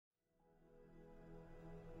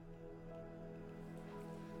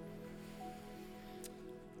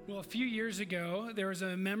Well, a few years ago, there was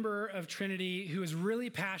a member of Trinity who was really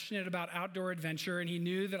passionate about outdoor adventure, and he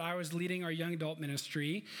knew that I was leading our young adult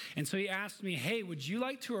ministry. And so he asked me, hey, would you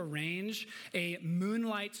like to arrange a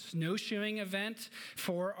moonlight snowshoeing event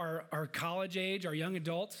for our college age, our young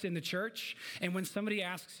adults in the church? And when somebody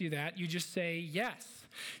asks you that, you just say yes.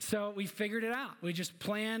 So we figured it out. We just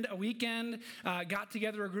planned a weekend, got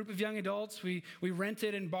together a group of young adults. We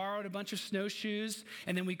rented and borrowed a bunch of snowshoes,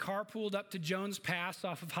 and then we carpooled up to Jones Pass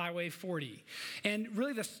off of Highway 40. And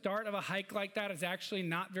really the start of a hike like that is actually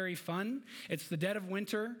not very fun. It's the dead of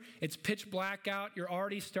winter. It's pitch black out. You're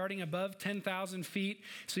already starting above 10,000 feet,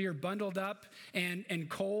 so you're bundled up and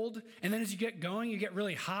cold. And then as you get going, you get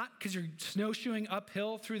really hot because you're snowshoeing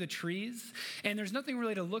uphill through the trees. And there's nothing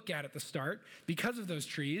really to look at the start because of those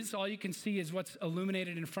trees. All you can see is what's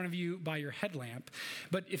illuminated in front of you by your headlamp.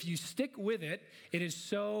 But if you stick with it, it is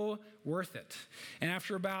so worth it. And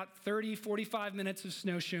after about 30, 45 minutes of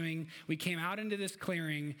snowshoeing, we came out into this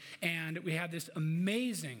clearing and we had this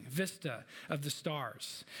amazing vista of the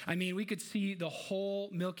stars. I mean, we could see the whole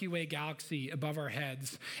Milky Way galaxy above our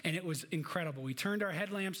heads, and it was incredible. We turned our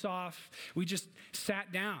headlamps off. We just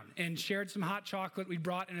sat down and shared some hot chocolate we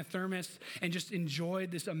brought in a thermos and just enjoyed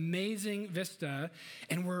this amazing vista.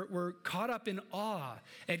 And we're caught up in awe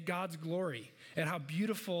at God's glory, at how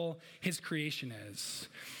beautiful his creation is.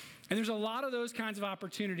 And there's a lot of those kinds of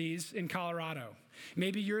opportunities in Colorado.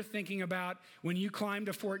 Maybe you're thinking about when you climbed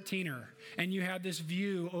a 14er and you had this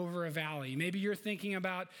view over a valley. Maybe you're thinking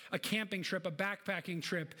about a camping trip, a backpacking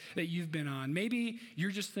trip that you've been on. Maybe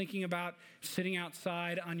you're just thinking about sitting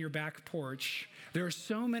outside on your back porch. There are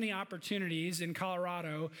so many opportunities in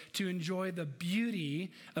Colorado to enjoy the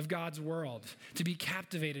beauty of God's world, to be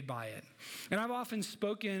captivated by it. And I've often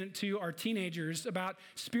spoken to our teenagers about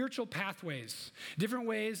spiritual pathways, different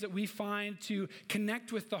ways that we find to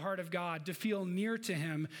connect with the heart of God, to feel near to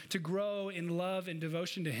him, to grow in love and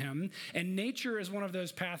devotion to him. And nature is one of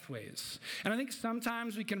those pathways. And I think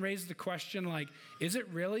sometimes we can raise the question like, is it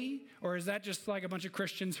really? Or is that just like a bunch of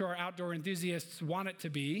Christians who are outdoor enthusiasts want it to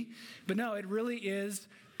be? But no, it really is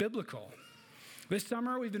biblical. This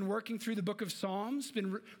summer, we've been working through the book of Psalms,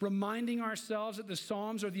 been reminding ourselves that the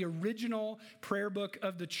Psalms are the original prayer book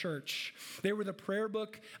of the church. They were the prayer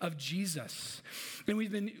book of Jesus. And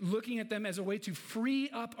we've been looking at them as a way to free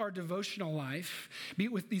up our devotional life, be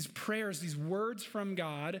it with these prayers, these words from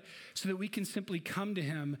God, so that we can simply come to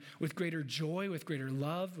him with greater joy, with greater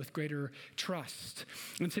love, with greater trust.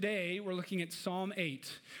 And today, we're looking at Psalm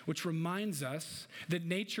 8, which reminds us that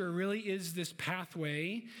nature really is this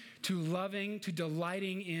pathway to loving, to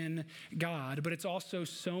delighting in God, but it's also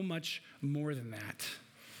so much more than that.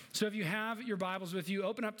 So if you have your Bibles with you,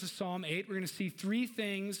 open up to Psalm 8. We're going to see three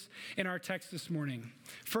things in our text this morning.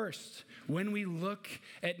 First, when we look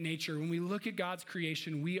at nature, when we look at God's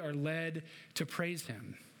creation, we are led to praise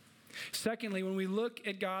him. Secondly, when we look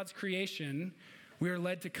at God's creation, we are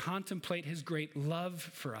led to contemplate his great love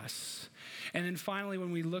for us. And then finally,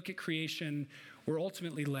 when we look at creation, we're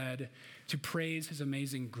ultimately led to praise his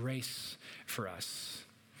amazing grace for us.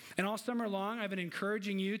 And all summer long, I've been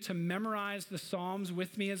encouraging you to memorize the Psalms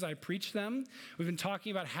with me as I preach them. We've been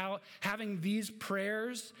talking about how having these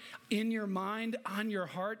prayers in your mind, on your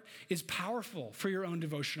heart, is powerful for your own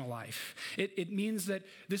devotional life. It means that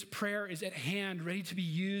this prayer is at hand, ready to be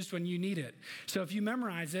used when you need it. So if you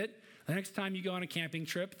memorize it, the next time you go on a camping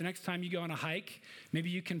trip, the next time you go on a hike, maybe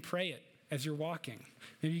you can pray it as you're walking.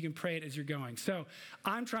 Maybe you can pray it as you're going. So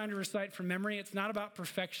I'm trying to recite from memory. It's not about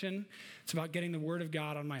perfection. It's about getting the word of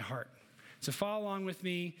God on my heart. So follow along with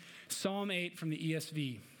me. Psalm 8 from the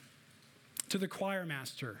ESV. To the choir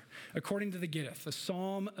master, according to the Gittith, a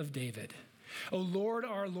psalm of David. O Lord,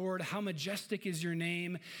 our Lord, how majestic is your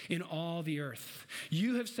name in all the earth.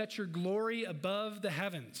 You have set your glory above the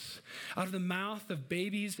heavens. Out of the mouth of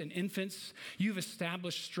babies and infants, you've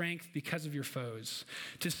established strength because of your foes,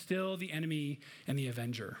 to still the enemy and the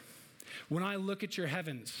avenger. When I look at your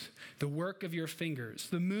heavens, the work of your fingers,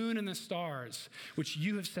 the moon and the stars, which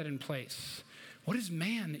you have set in place, what is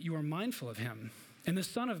man that you are mindful of him, and the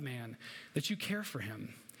son of man that you care for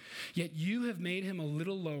him? Yet you have made him a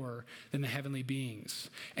little lower than the heavenly beings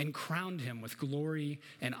and crowned him with glory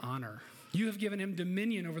and honor. You have given him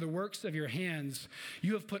dominion over the works of your hands.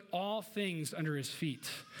 You have put all things under his feet,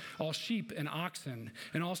 all sheep and oxen,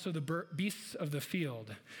 and also the beasts of the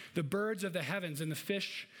field, the birds of the heavens and the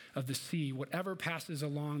fish of the sea, whatever passes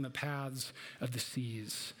along the paths of the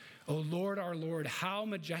seas. O Lord, our Lord, how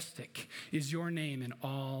majestic is your name in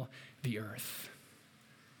all the earth.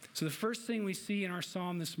 So the first thing we see in our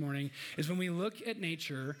psalm this morning is when we look at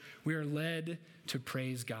nature, we are led to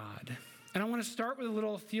praise God. And I want to start with a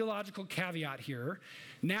little theological caveat here.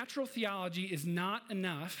 Natural theology is not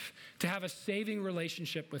enough to have a saving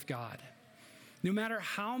relationship with God. No matter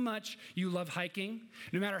how much you love hiking,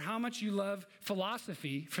 no matter how much you love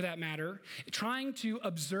philosophy, for that matter, trying to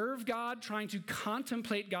observe God, trying to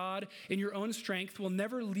contemplate God in your own strength will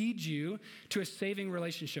never lead you to a saving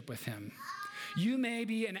relationship with him. You may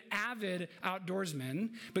be an avid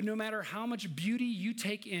outdoorsman, but no matter how much beauty you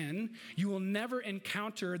take in, you will never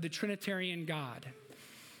encounter the Trinitarian God.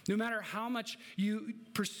 No matter how much you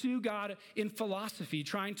pursue God in philosophy,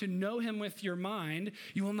 trying to know him with your mind,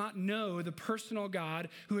 you will not know the personal God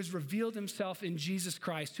who has revealed himself in Jesus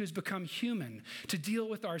Christ, who has become human to deal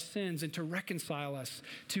with our sins and to reconcile us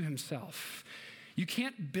to himself. You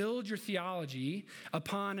can't build your theology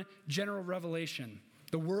upon general revelation,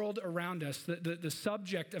 the world around us, the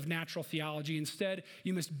subject of natural theology. Instead,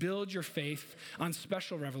 you must build your faith on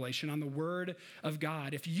special revelation, on the word of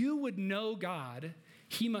God. If you would know God,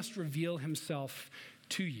 he must reveal himself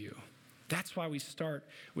to you. That's why we start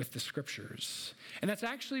with the scriptures. And that's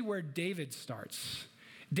actually where David starts.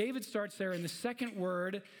 David starts there in the second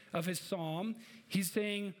word of his psalm. He's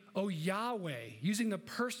saying, "Oh Yahweh," using the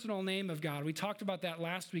personal name of God. We talked about that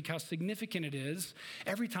last week, how significant it is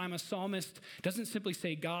every time a psalmist doesn't simply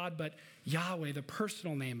say God, but Yahweh, the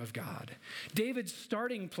personal name of God. David's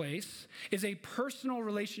starting place is a personal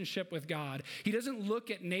relationship with God. He doesn't look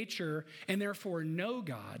at nature and therefore know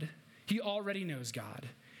God. He already knows God.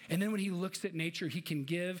 And then when he looks at nature, he can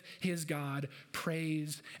give his God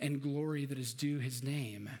praise and glory that is due his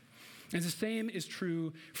name. And the same is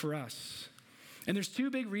true for us. And there's two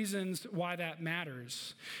big reasons why that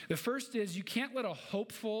matters. The first is you can't let a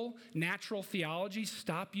hopeful, natural theology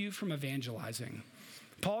stop you from evangelizing.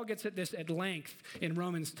 Paul gets at this at length in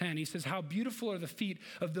Romans 10. He says, "How beautiful are the feet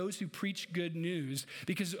of those who preach good news."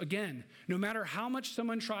 Because again, no matter how much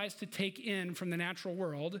someone tries to take in from the natural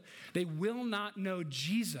world, they will not know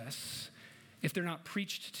Jesus if they're not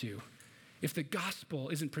preached to, if the gospel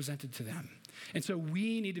isn't presented to them. And so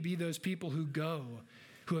we need to be those people who go,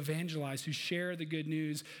 who evangelize, who share the good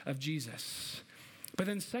news of Jesus. But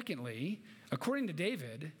then secondly, according to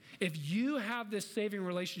David, if you have this saving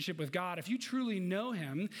relationship with God, if you truly know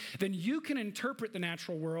him, then you can interpret the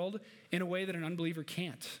natural world in a way that an unbeliever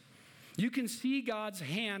can't. You can see God's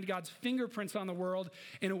hand, God's fingerprints on the world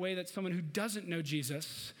in a way that someone who doesn't know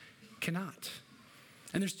Jesus cannot.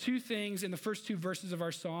 And there's two things in the first two verses of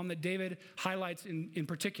our psalm that David highlights in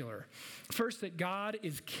particular. First, that God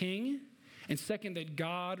is king, and second, that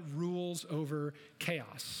God rules over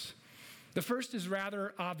chaos. The first is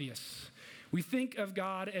rather obvious. We think of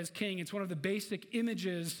God as king. It's one of the basic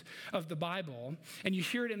images of the Bible, and you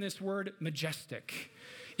hear it in this word majestic.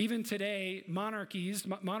 Even today,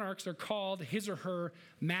 monarchs are called his or her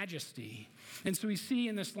majesty. And so we see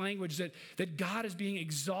in this language that God is being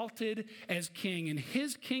exalted as king, and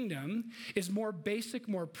his kingdom is more basic,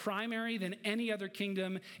 more primary than any other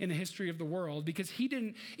kingdom in the history of the world, because he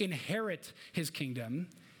didn't inherit his kingdom.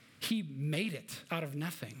 He made it out of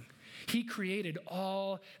nothing. He created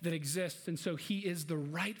all that exists, and so he is the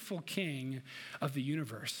rightful king of the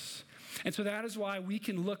universe. And so that is why we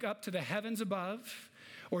can look up to the heavens above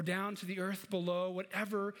or down to the earth below.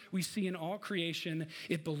 Whatever we see in all creation,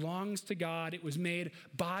 it belongs to God. It was made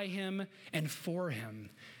by him and for him.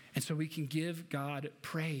 And so we can give God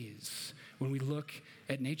praise when we look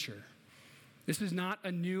at nature. This is not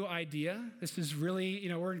a new idea. This is really,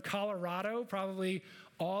 we're in Colorado. Probably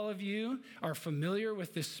all of you are familiar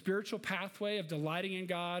with this spiritual pathway of delighting in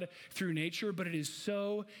God through nature, but it is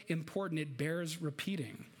so important. It bears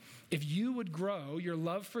repeating. If you would grow your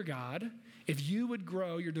love for God, if you would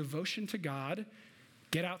grow your devotion to God,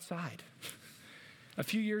 get outside. A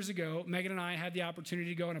few years ago, Megan and I had the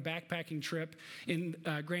opportunity to go on a backpacking trip in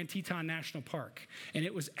Grand Teton National Park, and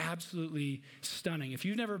it was absolutely stunning. If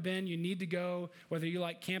you've never been, you need to go, whether you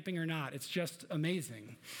like camping or not. It's just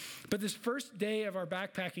amazing. But this first day of our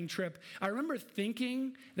backpacking trip, I remember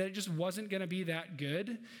thinking that it just wasn't going to be that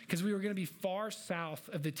good because we were going to be far south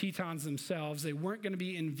of the Tetons themselves. They weren't going to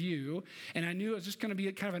be in view, and I knew it was just going to be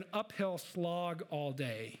kind of an uphill slog all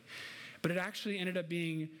day. But it actually ended up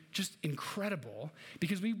being just incredible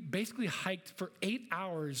because we basically hiked for 8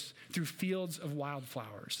 hours through fields of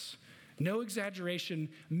wildflowers. No exaggeration,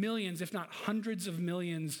 millions, if not hundreds of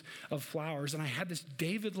millions of flowers. And I had this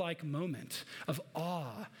David-like moment of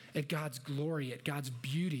awe at God's glory, at God's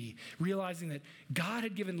beauty, realizing that God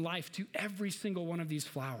had given life to every single one of these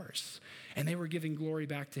flowers, and they were giving glory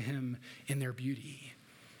back to him in their beauty.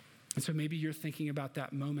 And so maybe you're thinking about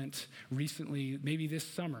that moment recently, maybe this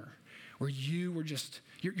summer, where you were just,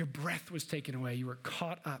 your breath was taken away. You were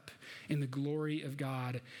caught up in the glory of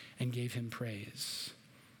God and gave him praise.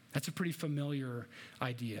 That's a pretty familiar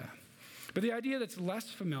idea. But the idea that's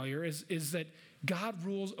less familiar is that God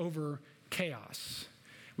rules over chaos.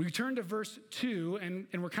 We turn to verse 2, and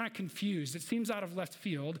we're kind of confused. It seems out of left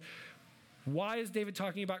field. Why is David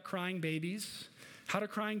talking about crying babies? How do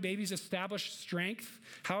crying babies establish strength?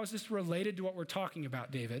 How is this related to what we're talking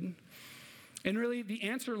about, David? And really, the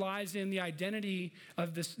answer lies in the identity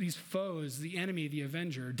of these foes, the enemy, the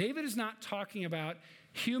avenger. David is not talking about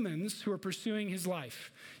humans who are pursuing his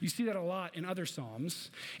life. You see that a lot in other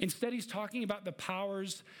Psalms. Instead, he's talking about the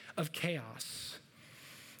powers of chaos.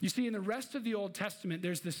 You see, in the rest of the Old Testament,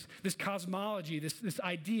 there's this cosmology, this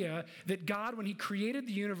idea that God, when he created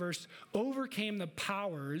the universe, overcame the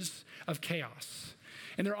powers of chaos.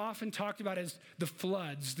 And they're often talked about as the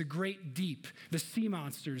floods, the great deep, the sea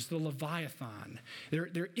monsters, the Leviathan.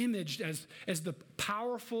 They're imaged as the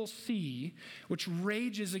powerful sea which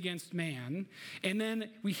rages against man. And then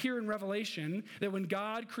we hear in Revelation that when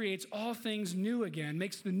God creates all things new again,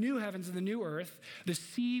 makes the new heavens and the new earth, the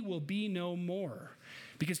sea will be no more,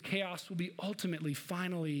 because chaos will be ultimately,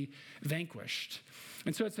 finally vanquished.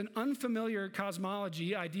 And so it's an unfamiliar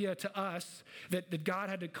cosmology idea to us that God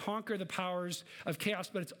had to conquer the powers of chaos,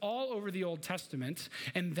 but it's all over the Old Testament,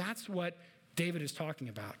 and that's what David is talking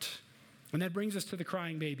about. And that brings us to the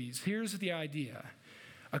crying babies. Here's the idea.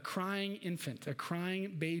 A crying infant, a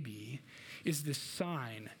crying baby is this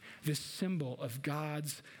sign, this symbol of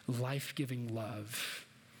God's life-giving love.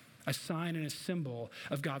 A sign and a symbol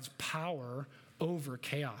of God's power over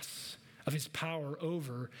chaos, of his power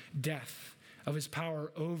over death, of his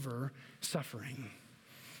power over suffering.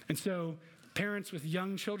 And so, parents with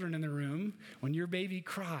young children in the room, when your baby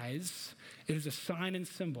cries, it is a sign and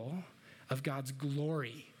symbol of God's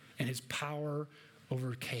glory and his power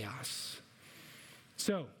over chaos.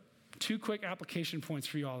 So, 2 quick application points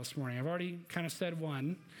for you all this morning. I've already kind of said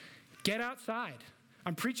one. Get outside.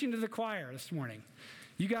 I'm preaching to the choir this morning.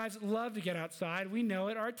 You guys love to get outside. We know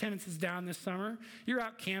it. Our attendance is down this summer. You're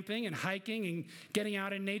out camping and hiking and getting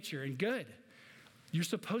out in nature, and good. You're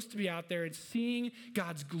supposed to be out there and seeing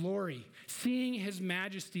God's glory, seeing his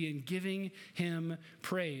majesty and giving him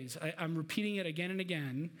praise. I'm repeating it again and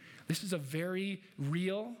again. This is a very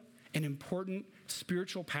real and important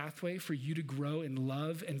spiritual pathway for you to grow in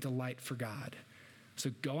love and delight for God.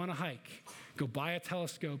 So go on a hike. Go buy a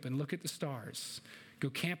telescope and look at the stars. Go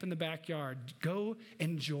camp in the backyard. Go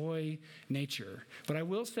enjoy nature. But I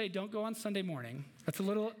will say, don't go on Sunday morning. That's a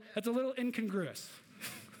little incongruous.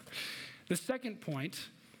 The second point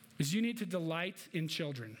is you need to delight in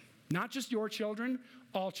children. Not just your children,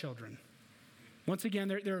 all children. Once again,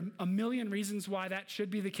 there are a million reasons why that should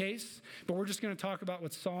be the case, but we're just going to talk about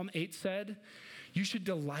what Psalm 8 said. You should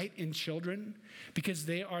delight in children because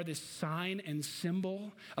they are this sign and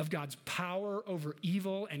symbol of God's power over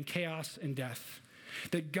evil and chaos and death.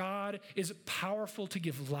 That God is powerful to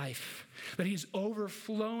give life, that he's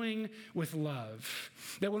overflowing with love,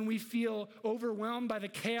 that when we feel overwhelmed by the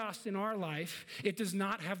chaos in our life, it does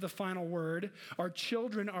not have the final word. Our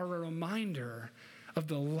children are a reminder of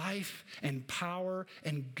the life and power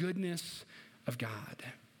and goodness of God.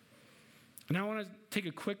 And I want to take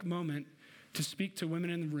a quick moment to speak to women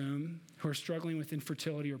in the room who are struggling with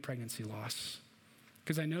infertility or pregnancy loss,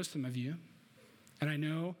 because I know some of you, and I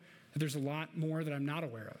know there's a lot more that I'm not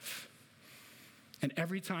aware of. And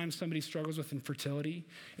every time somebody struggles with infertility,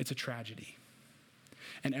 it's a tragedy.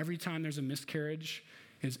 And every time there's a miscarriage,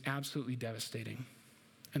 it is absolutely devastating.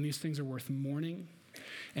 And these things are worth mourning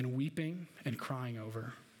and weeping and crying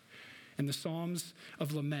over. And the Psalms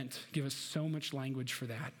of lament give us so much language for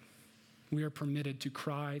that. We are permitted to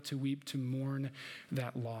cry, to weep, to mourn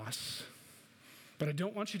that loss. But I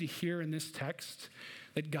don't want you to hear in this text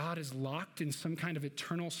that God is locked in some kind of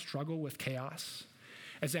eternal struggle with chaos,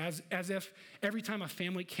 as if every time a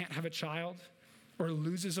family can't have a child or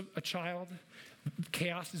loses a child,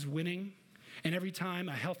 chaos is winning, and every time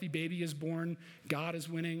a healthy baby is born, God is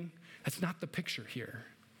winning. That's not the picture here.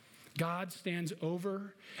 God stands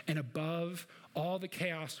over and above all the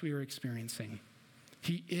chaos we are experiencing.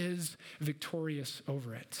 He is victorious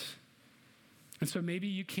over it. And so maybe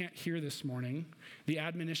you can't hear this morning the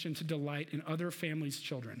admonition to delight in other families'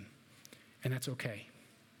 children, and that's okay.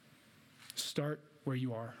 Start where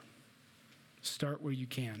you are. Start where you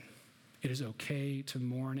can. It is okay to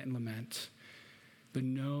mourn and lament, but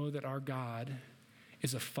know that our God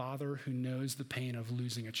is a father who knows the pain of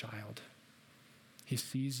losing a child. He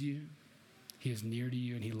sees you, he is near to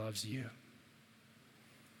you, and he loves you.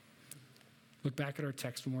 Look back at our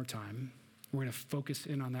text one more time. We're going to focus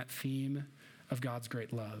in on that theme of God's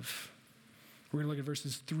great love. We're going to look at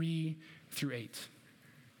verses 3 through 8.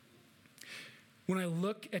 When I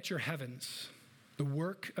look at your heavens, the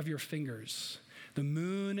work of your fingers, the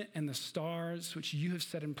moon and the stars which you have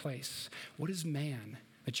set in place, what is man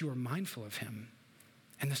that you are mindful of him,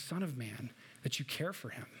 and the Son of Man that you care for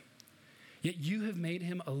him? Yet you have made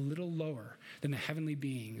him a little lower than the heavenly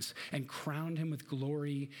beings and crowned him with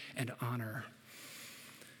glory and honor.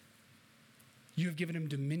 You have given him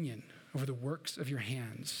dominion over the works of your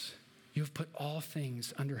hands. You have put all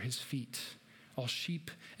things under his feet, all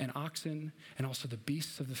sheep and oxen, and also the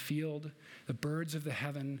beasts of the field, the birds of the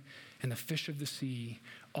heaven, and the fish of the sea,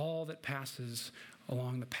 all that passes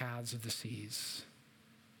along the paths of the seas.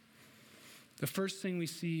 The first thing we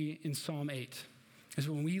see in Psalm 8 is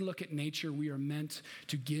when we look at nature, we are meant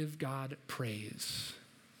to give God praise.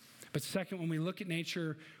 But second, when we look at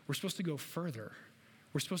nature, we're supposed to go further.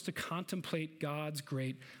 We're supposed to contemplate God's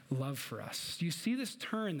great love for us. Do you see this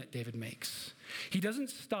turn that David makes? He doesn't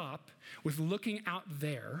stop with looking out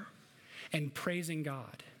there and praising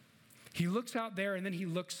God. He looks out there and then he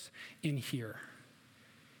looks in here.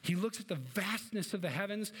 He looks at the vastness of the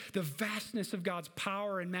heavens, the vastness of God's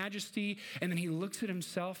power and majesty, and then he looks at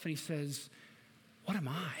himself and he says, what am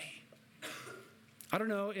I? I don't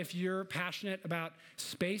know if you're passionate about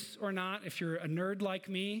space or not. If you're a nerd like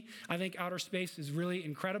me, I think outer space is really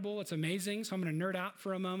incredible. It's amazing. So I'm going to nerd out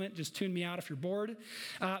for a moment. Just tune me out if you're bored.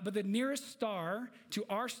 But the nearest star to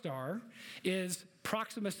our star is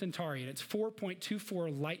Proxima Centauri, and it's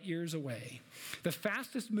 4.24 light years away. The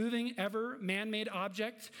fastest moving ever man-made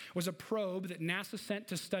object was a probe that NASA sent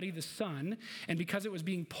to study the sun, and because it was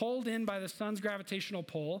being pulled in by the sun's gravitational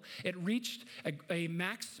pull, it reached a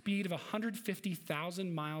max speed of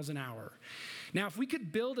 150,000 miles an hour. Now, if we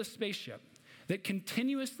could build a spaceship that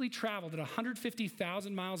continuously traveled at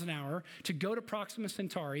 150,000 miles an hour to go to Proxima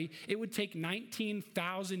Centauri, it would take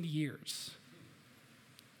 19,000 years.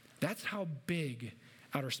 That's how big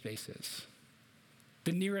outer space is.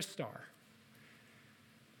 The nearest star.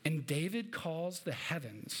 And David calls the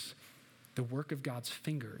heavens the work of God's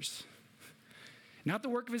fingers. Not the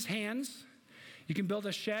work of his hands. You can build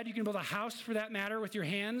a shed, you can build a house for that matter with your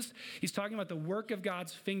hands. He's talking about the work of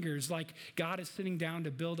God's fingers, like God is sitting down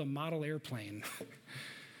to build a model airplane.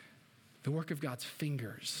 The work of God's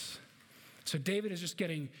fingers. So David is just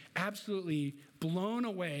getting absolutely blown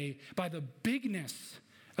away by the bigness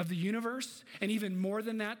of the universe, and even more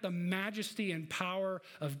than that, the majesty and power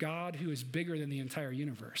of God who is bigger than the entire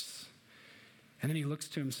universe. And then he looks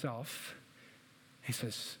to himself, and he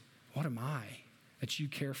says, what am I that you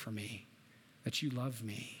care for me, that you love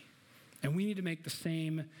me? And we need to make the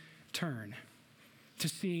same turn to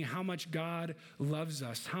seeing how much God loves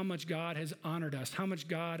us, how much God has honored us, how much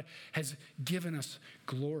God has given us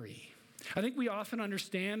glory. I think we often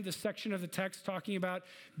understand this section of the text talking about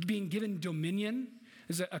being given dominion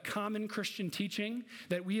is a common Christian teaching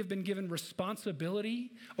that we have been given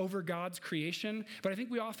responsibility over God's creation, but I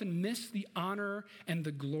think we often miss the honor and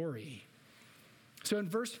the glory. So in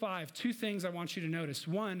verse 5, two things I want you to notice.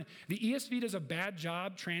 One, the ESV does a bad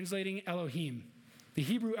job translating Elohim. The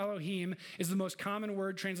Hebrew Elohim is the most common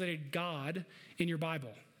word translated God in your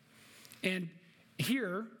Bible. And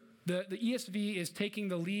here, the ESV is taking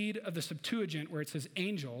the lead of the Septuagint where it says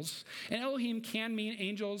angels. And Elohim can mean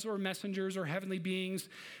angels or messengers or heavenly beings,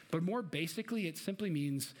 but more basically, it simply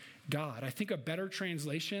means God. I think a better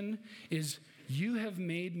translation is, you have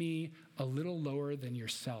made me a little lower than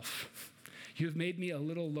yourself. You have made me a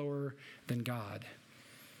little lower than God.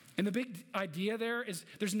 And the big idea there is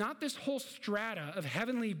there's not this whole strata of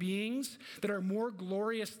heavenly beings that are more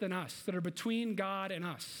glorious than us, that are between God and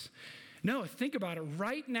us. No, think about it.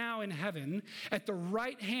 Right now in heaven, at the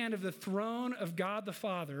right hand of the throne of God the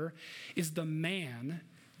Father, is the man,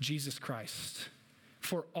 Jesus Christ.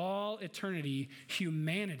 For all eternity,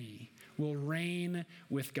 humanity will reign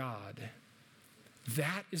with God.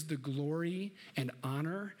 That is the glory and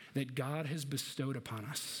honor that God has bestowed upon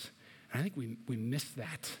us. And I think we miss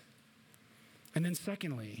that. And then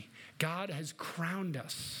secondly, God has crowned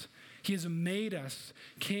us. He has made us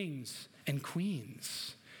kings and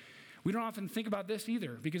queens. We don't often think about this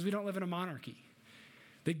either because we don't live in a monarchy.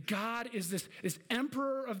 That God is this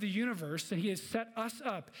emperor of the universe, and he has set us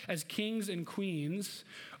up as kings and queens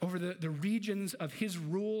over the regions of his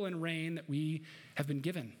rule and reign that we have been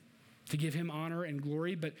given to give him honor and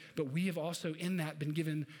glory, but we have also in that been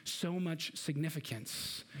given so much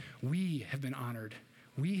significance. We have been honored.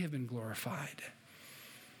 We have been glorified.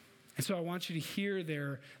 And so I want you to hear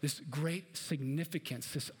there this great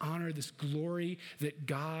significance, this honor, this glory that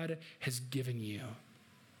God has given you.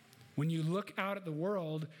 When you look out at the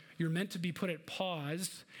world, you're meant to be put at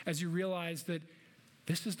pause as you realize that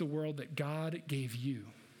This is the world that God gave you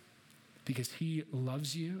because he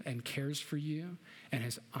loves you and cares for you and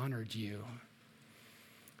has honored you.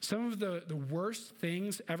 Some of the worst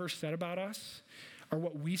things ever said about us are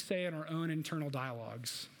what we say in our own internal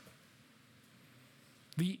dialogues.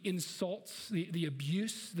 The insults, the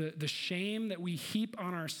abuse, the shame that we heap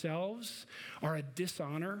on ourselves are a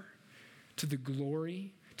dishonor to the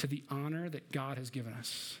glory, to the honor that God has given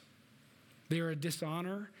us. They are a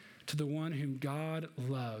dishonor to the one whom God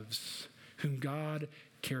loves, whom God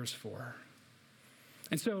cares for.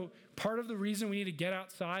 And so part of the reason we need to get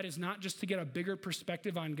outside is not just to get a bigger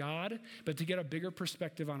perspective on God, but to get a bigger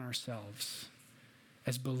perspective on ourselves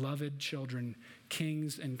as beloved children,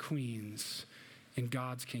 kings and queens in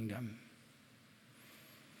God's kingdom.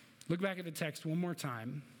 Look back at the text one more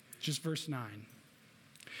time, just verse 9.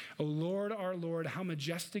 O Lord, our Lord, how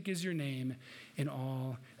majestic is your name in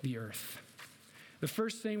all the earth. The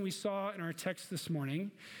first thing we saw in our text this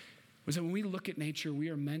morning was that when we look at nature, we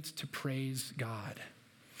are meant to praise God.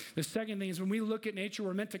 The second thing is when we look at nature,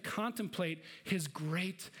 we're meant to contemplate his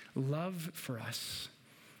great love for us.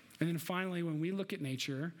 And then finally, when we look at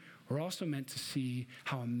nature, we're also meant to see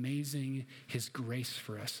how amazing his grace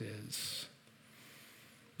for us is.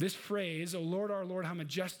 This phrase, O Lord, our Lord, how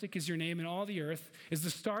majestic is your name in all the earth, is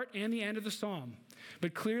the start and the end of the psalm.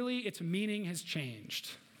 But clearly, its meaning has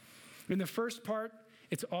changed. In the first part,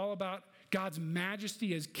 it's all about God's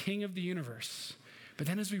majesty as king of the universe. But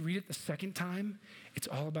then as we read it the second time, it's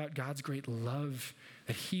all about God's great love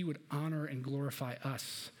that he would honor and glorify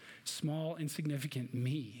us, small, insignificant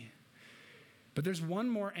me. But there's one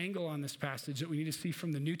more angle on this passage that we need to see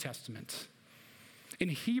from the New Testament. In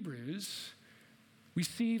Hebrews, we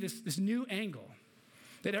see this new angle,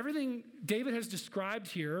 that everything David has described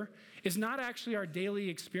here is not actually our daily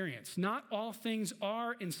experience. Not all things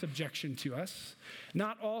are in subjection to us.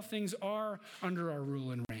 Not all things are under our rule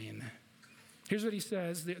and reign. Here's what he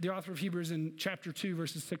says, the author of Hebrews in chapter 2,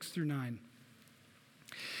 verses 6 through 9.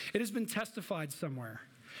 It has been testified somewhere.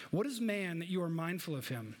 What is man that you are mindful of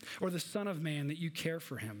him, or the son of man that you care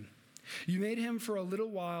for him? You made him for a little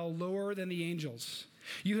while lower than the angels.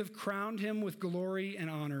 You have crowned him with glory and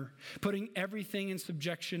honor, putting everything in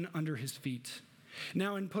subjection under his feet.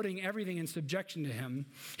 Now, in putting everything in subjection to him,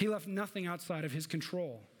 he left nothing outside of his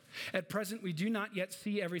control. At present, we do not yet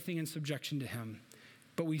see everything in subjection to him,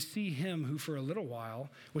 but we see him who for a little while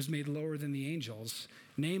was made lower than the angels,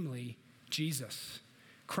 namely Jesus,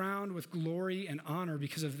 crowned with glory and honor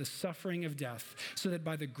because of the suffering of death, so that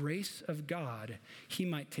by the grace of God, he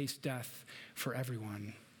might taste death for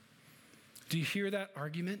everyone. Do you hear that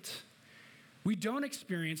argument? We don't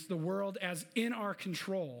experience the world as in our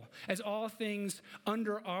control, as all things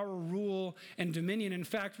under our rule and dominion. In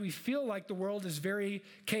fact, we feel like the world is very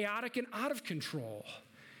chaotic and out of control.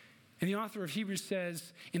 And the author of Hebrews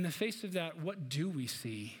says, in the face of that, what do we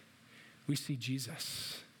see? We see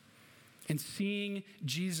Jesus. And seeing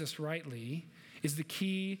Jesus rightly is the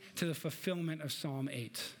key to the fulfillment of Psalm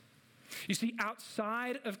 8. You see,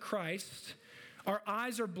 outside of Christ, our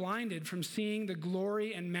eyes are blinded from seeing the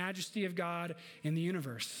glory and majesty of God in the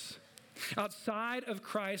universe. Outside of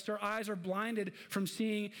Christ, our eyes are blinded from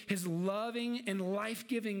seeing his loving and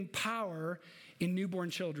life-giving power in newborn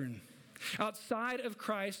children. Outside of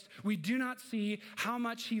Christ, we do not see how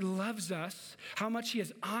much he loves us, how much he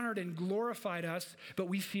has honored and glorified us, but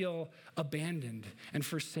we feel abandoned and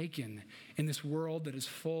forsaken in this world that is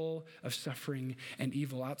full of suffering and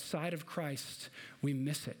evil. Outside of Christ, we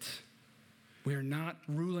miss it. We are not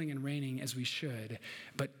ruling and reigning as we should,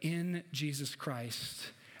 but in Jesus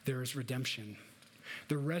Christ, there is redemption.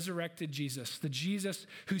 The resurrected Jesus, the Jesus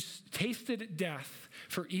who tasted death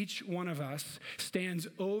for each one of us, stands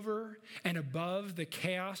over and above the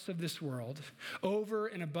chaos of this world, over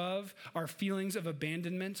and above our feelings of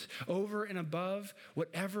abandonment, over and above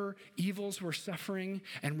whatever evils we're suffering,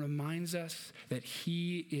 and reminds us that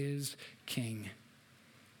he is King.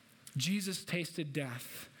 Jesus tasted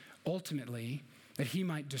death ultimately that he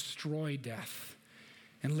might destroy death.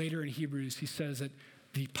 And later in Hebrews, he says that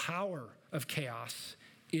the power of chaos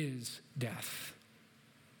is death.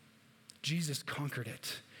 Jesus conquered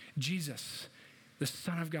it. Jesus, the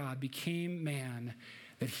Son of God, became man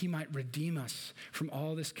that he might redeem us from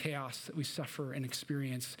all this chaos that we suffer and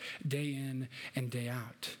experience day in and day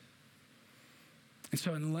out. And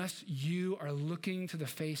so unless you are looking to the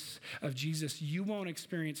face of Jesus, you won't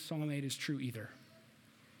experience Psalm 8 as true either.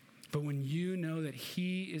 But when you know that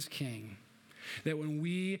he is King, that when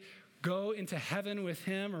we go into heaven with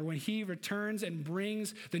him, or when he returns and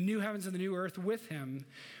brings the new heavens and the new earth with him,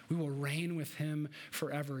 we will reign with him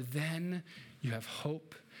forever. Then you have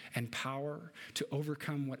hope and power to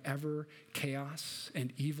overcome whatever chaos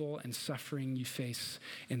and evil and suffering you face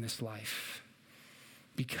in this life.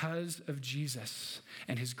 Because of Jesus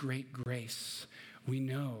and his great grace, we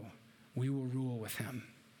know we will rule with him.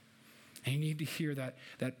 And you need to hear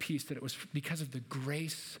that piece, that it was because of the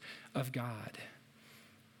grace of God.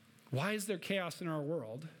 Why is there chaos in our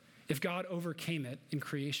world if God overcame it in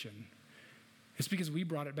creation? It's because we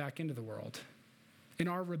brought it back into the world. In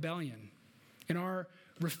our rebellion, in our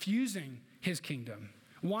refusing his kingdom,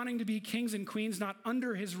 wanting to be kings and queens not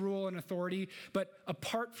under his rule and authority, but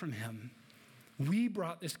apart from him, we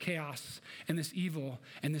brought this chaos and this evil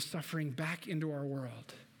and this suffering back into our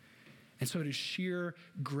world. And so it is sheer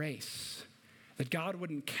grace that God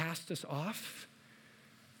wouldn't cast us off,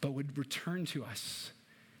 but would return to us,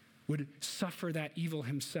 would suffer that evil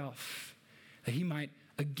himself, that he might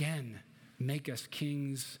again make us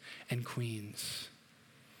kings and queens.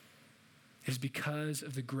 It is because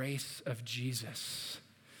of the grace of Jesus.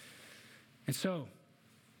 And so,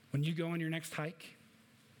 when you go on your next hike,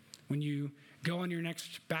 when you go on your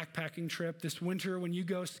next backpacking trip this winter, when you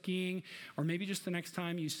go skiing, or maybe just the next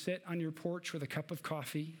time you sit on your porch with a cup of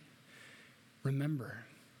coffee, remember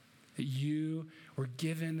that you were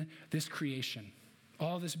given this creation,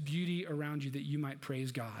 all this beauty around you that you might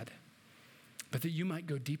praise God, but that you might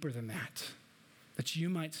go deeper than that you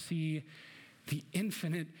might see the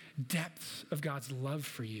infinite depths of God's love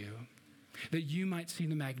for you, that you might see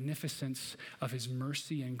the magnificence of his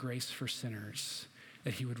mercy and grace for sinners,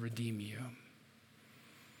 that he would redeem you.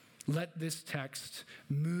 Let this text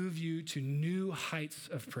move you to new heights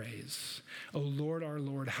of praise. O Lord, our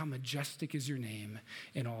Lord, how majestic is your name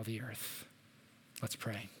in all the earth. Let's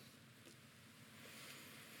pray.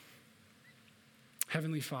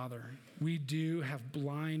 Heavenly Father, we do have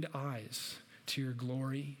blind eyes to your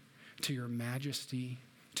glory, to your majesty,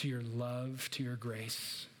 to your love, to your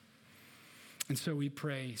grace. And so we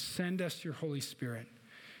pray, send us your Holy Spirit.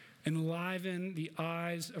 Enliven the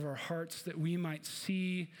eyes of our hearts that we might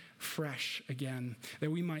see fresh again,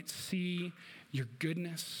 that we might see your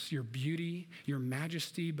goodness, your beauty, your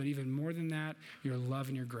majesty, but even more than that, your love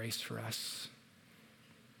and your grace for us.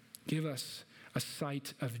 Give us a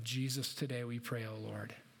sight of Jesus today, we pray, O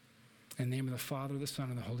Lord. In the name of the Father, the Son,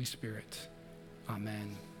 and the Holy Spirit.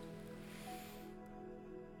 Amen.